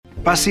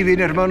Paz y bien,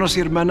 hermanos y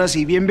hermanas,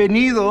 y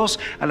bienvenidos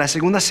a la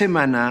segunda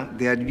semana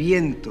de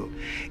Adviento.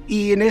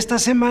 Y en esta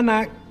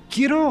semana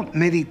quiero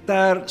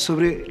meditar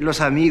sobre los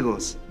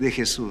amigos de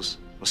Jesús,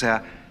 o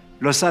sea,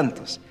 los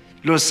santos.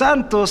 Los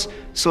santos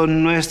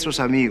son nuestros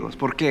amigos.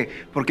 ¿Por qué?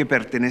 Porque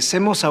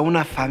pertenecemos a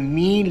una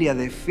familia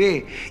de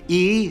fe.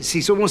 Y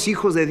si somos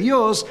hijos de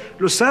Dios,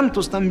 los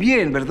santos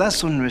también, ¿verdad?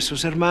 Son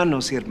nuestros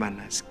hermanos y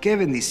hermanas. ¡Qué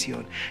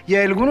bendición! Y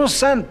hay algunos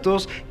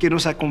santos que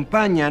nos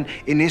acompañan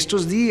en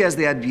estos días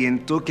de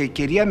Adviento que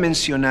quería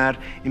mencionar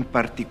en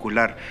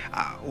particular.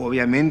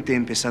 Obviamente,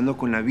 empezando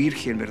con la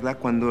Virgen, ¿verdad?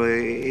 Cuando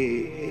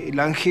el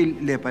ángel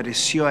le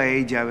apareció a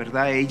ella,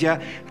 ¿verdad? Ella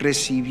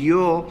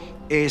recibió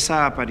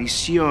esa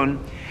aparición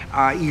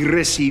y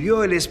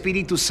recibió el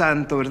Espíritu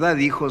Santo, ¿verdad?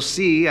 Dijo,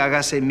 sí,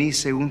 hágase en mí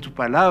según tu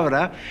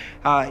palabra.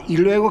 Y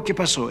luego, ¿qué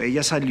pasó?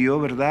 Ella salió,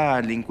 ¿verdad?,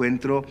 al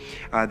encuentro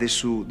de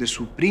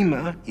su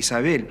prima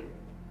Isabel.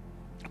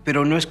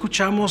 Pero no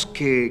escuchamos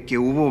que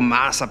hubo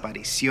más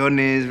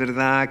apariciones,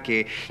 ¿verdad?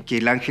 Que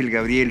el ángel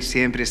Gabriel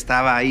siempre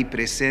estaba ahí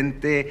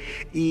presente.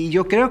 Y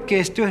yo creo que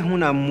esto es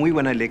una muy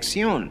buena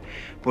lección,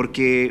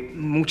 porque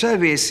muchas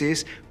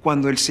veces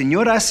cuando el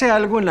Señor hace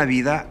algo en la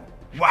vida,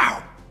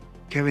 ¡wow!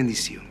 ¡Qué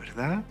bendición!,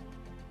 ¿verdad?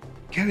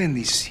 ¡Qué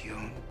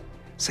bendición!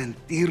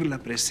 Sentir la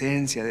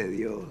presencia de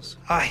Dios.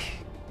 ¡Ay!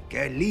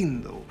 ¡Qué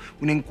lindo!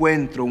 Un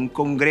encuentro, un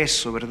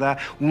congreso, ¿verdad?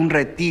 Un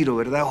retiro,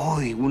 ¿verdad?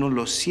 ¡Ay! Uno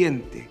lo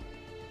siente.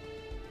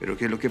 Pero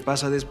 ¿qué es lo que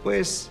pasa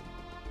después?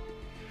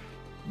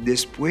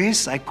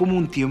 Después hay como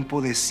un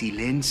tiempo de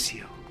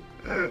silencio.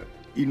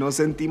 Y no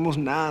sentimos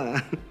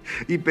nada.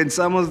 Y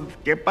pensamos,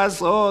 ¿qué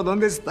pasó?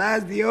 ¿Dónde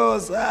estás,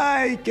 Dios?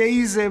 ¡Ay! ¿Qué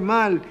hice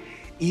mal?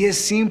 Y es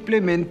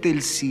simplemente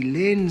el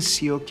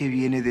silencio que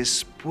viene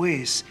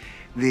después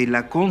de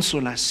la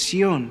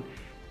consolación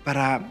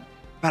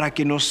para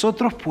que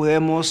nosotros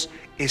podamos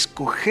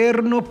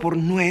escogernos por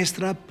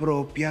nuestra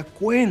propia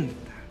cuenta.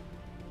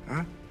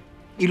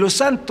 Y los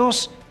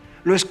santos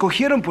lo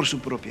escogieron por su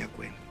propia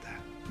cuenta.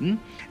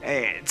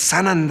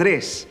 San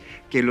Andrés,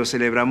 que lo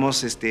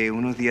celebramos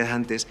unos días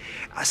antes.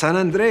 A San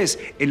Andrés,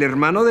 el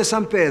hermano de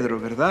San Pedro,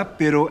 ¿verdad?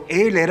 Pero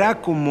él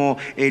era como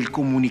el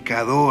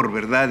comunicador,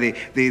 ¿verdad?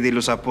 De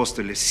los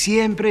apóstoles.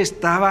 Siempre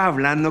estaba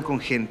hablando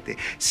con gente.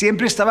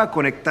 Siempre estaba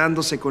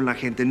conectándose con la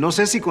gente. No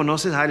sé si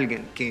conoces a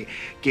alguien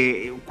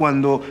que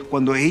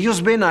cuando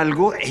ellos ven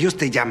algo, ellos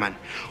te llaman.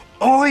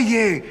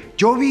 Oye,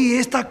 yo vi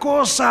esta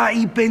cosa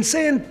y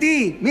pensé en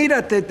ti.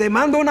 Mírate, te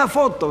mando una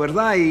foto,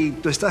 ¿verdad? Y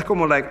tú estás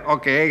como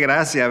ok,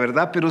 gracias,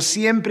 ¿verdad? Pero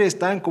siempre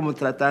están como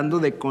tratando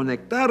de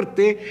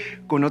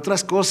conectarte con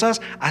otras cosas.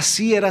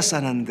 Así era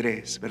San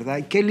Andrés, ¿verdad?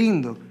 Y qué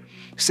lindo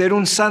ser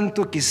un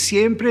santo que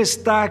siempre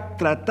está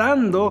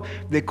tratando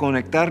de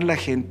conectar la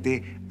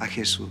gente a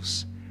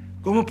Jesús.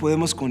 ¿Cómo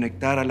podemos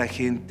conectar a la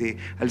gente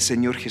al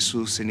Señor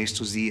Jesús en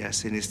estos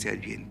días, en este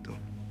Adviento?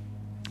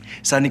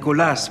 San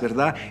Nicolás,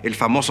 ¿verdad? El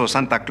famoso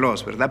Santa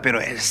Claus, ¿verdad? Pero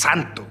el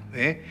santo,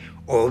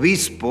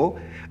 obispo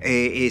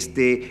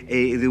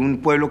de un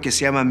pueblo que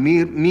se llama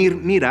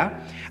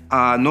Mira,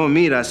 no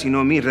Mira,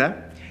 sino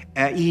Mirra.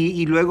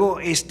 Y luego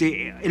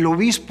el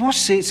obispo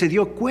se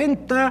dio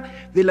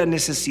cuenta de la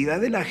necesidad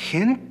de la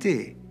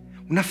gente.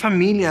 Una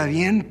familia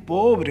bien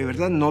pobre,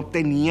 ¿verdad? No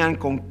tenían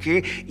con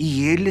qué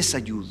y él les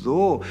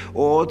ayudó.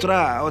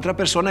 Otra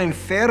persona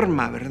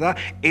enferma, ¿verdad?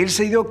 Él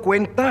se dio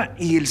cuenta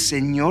y el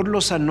Señor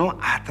lo sanó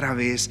a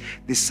través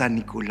de San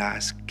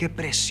Nicolás. Qué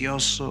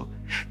precioso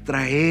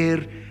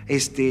traer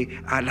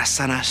a la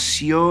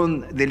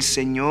sanación del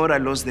Señor a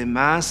los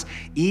demás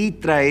y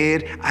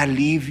traer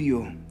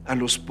alivio a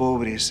los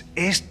pobres.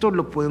 Esto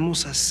lo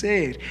podemos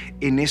hacer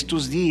en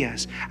estos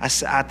días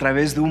a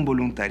través de un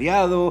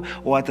voluntariado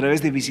o a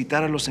través de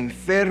visitar a los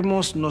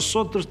enfermos.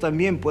 Nosotros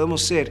también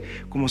podemos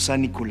ser como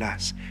San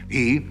Nicolás.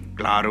 Y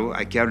claro,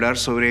 hay que hablar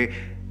sobre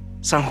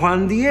San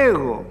Juan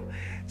Diego.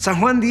 San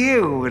Juan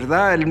Diego,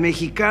 ¿verdad? El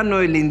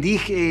mexicano, el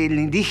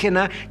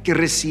indígena que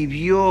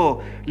recibió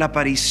la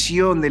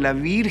aparición de la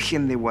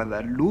Virgen de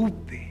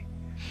Guadalupe.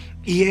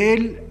 Y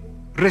él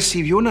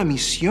recibió una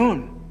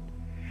misión.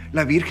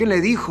 La Virgen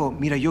le dijo,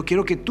 mira, yo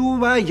quiero que tú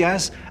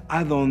vayas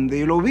a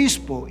donde el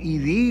obispo y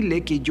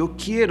dile que yo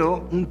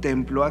quiero un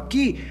templo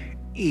aquí.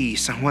 Y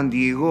San Juan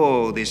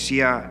Diego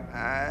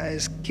decía,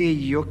 es que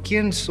yo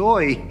 ¿quién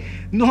soy?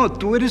 No,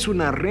 tú eres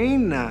una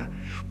reina.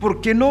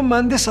 ¿Por qué no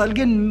mandes a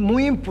alguien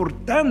muy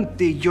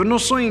importante? Yo no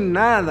soy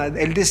nada.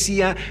 Él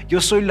decía, yo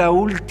soy la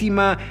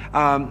última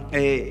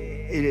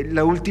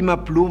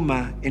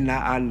pluma en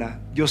la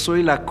ala. Yo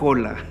soy la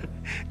cola.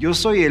 Yo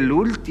soy el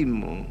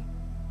último.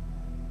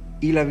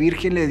 Y la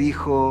Virgen le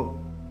dijo,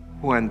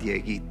 Juan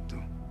Dieguito,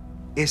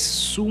 es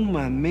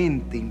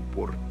sumamente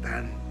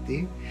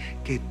importante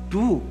que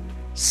tú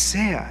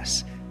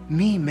seas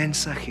mi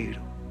mensajero.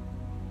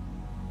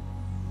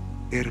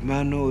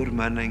 Hermano o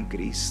hermana en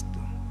Cristo,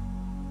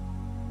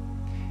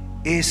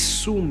 es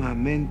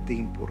sumamente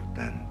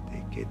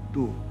importante que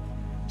tú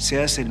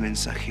seas el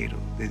mensajero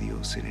de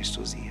Dios en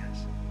estos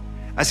días.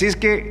 Así es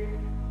que,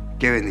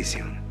 qué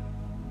bendición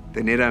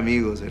tener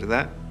amigos,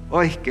 ¿verdad?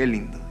 ¡Ay, qué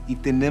lindo! y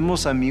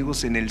tenemos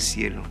amigos en el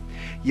cielo.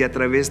 Y a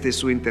través de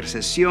su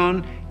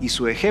intercesión y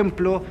su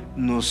ejemplo,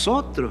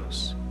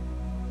 nosotros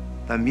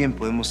también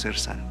podemos ser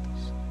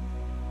santos.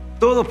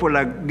 Todo por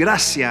la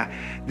gracia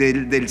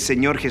del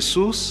Señor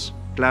Jesús,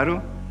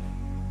 claro,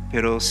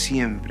 pero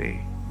siempre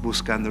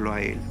buscándolo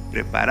a Él,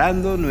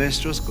 preparando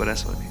nuestros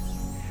corazones.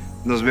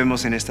 Nos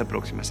vemos en esta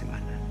próxima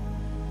semana.